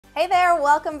Hey there,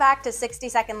 welcome back to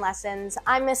 60-second lessons.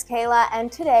 I'm Miss Kayla,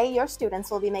 and today your students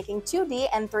will be making 2D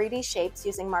and 3D shapes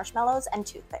using marshmallows and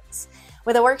toothpicks.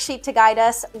 With a worksheet to guide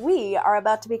us, we are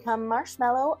about to become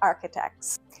marshmallow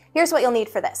architects. Here's what you'll need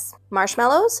for this: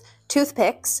 marshmallows,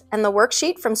 toothpicks, and the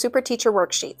worksheet from Super Teacher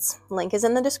Worksheets. Link is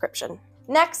in the description.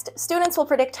 Next, students will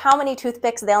predict how many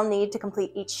toothpicks they'll need to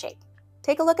complete each shape.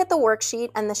 Take a look at the worksheet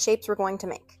and the shapes we're going to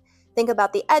make. Think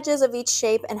about the edges of each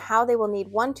shape and how they will need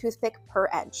one toothpick per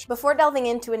edge. Before delving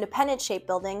into independent shape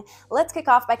building, let's kick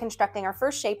off by constructing our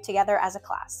first shape together as a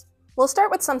class. We'll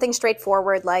start with something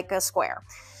straightforward like a square.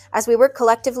 As we work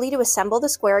collectively to assemble the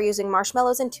square using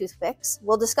marshmallows and toothpicks,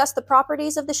 we'll discuss the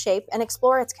properties of the shape and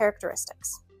explore its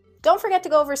characteristics. Don't forget to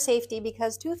go over safety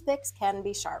because toothpicks can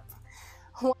be sharp.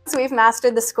 Once we've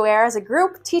mastered the square as a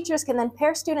group, teachers can then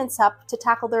pair students up to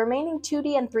tackle the remaining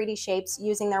 2D and 3D shapes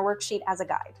using their worksheet as a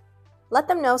guide. Let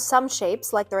them know some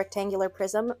shapes, like the rectangular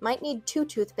prism, might need 2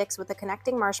 toothpicks with a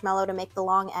connecting marshmallow to make the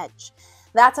long edge.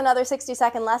 That's another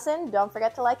 60-second lesson. Don't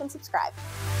forget to like and subscribe.